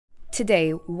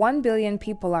Today, 1 billion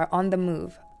people are on the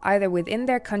move, either within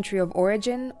their country of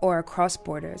origin or across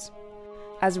borders.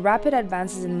 As rapid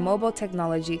advances in mobile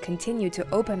technology continue to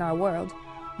open our world,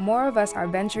 more of us are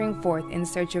venturing forth in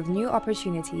search of new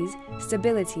opportunities,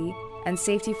 stability, and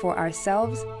safety for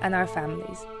ourselves and our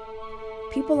families.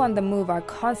 People on the move are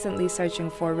constantly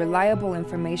searching for reliable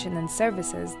information and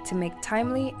services to make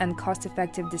timely and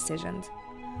cost-effective decisions.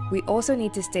 We also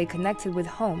need to stay connected with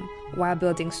home while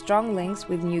building strong links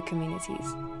with new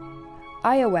communities.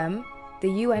 IOM,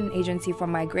 the UN Agency for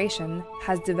Migration,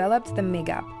 has developed the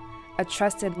MigApp, a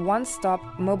trusted one-stop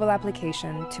mobile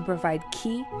application to provide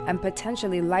key and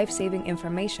potentially life-saving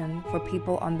information for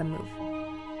people on the move.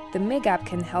 The MigApp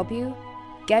can help you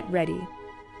get ready.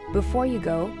 Before you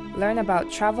go, learn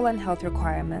about travel and health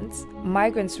requirements,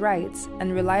 migrants' rights,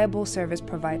 and reliable service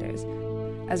providers,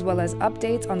 as well as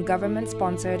updates on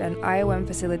government-sponsored and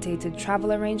IOM-facilitated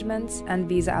travel arrangements and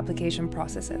visa application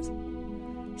processes.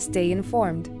 Stay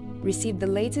informed. Receive the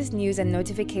latest news and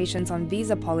notifications on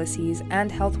visa policies and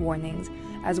health warnings,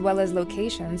 as well as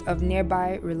locations of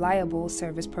nearby reliable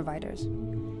service providers.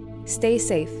 Stay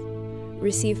safe.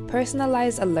 Receive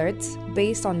personalized alerts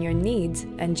based on your needs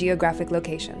and geographic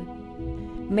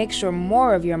location. Make sure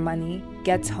more of your money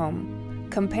gets home.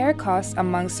 Compare costs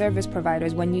among service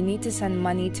providers when you need to send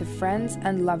money to friends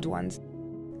and loved ones.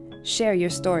 Share your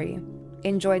story.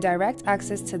 Enjoy direct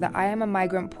access to the I Am a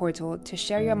Migrant portal to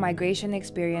share your migration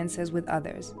experiences with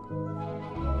others.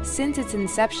 Since its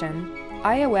inception,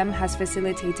 IOM has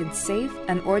facilitated safe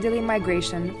and orderly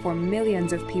migration for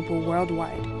millions of people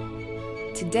worldwide.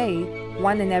 Today,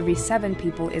 1 in every 7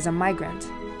 people is a migrant.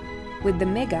 With the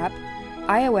MigApp,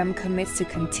 IOM commits to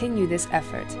continue this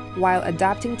effort while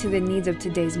adapting to the needs of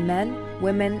today's men,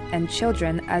 women, and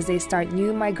children as they start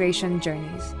new migration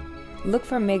journeys. Look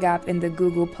for MigApp in the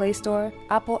Google Play Store,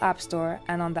 Apple App Store,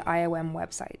 and on the IOM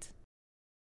website.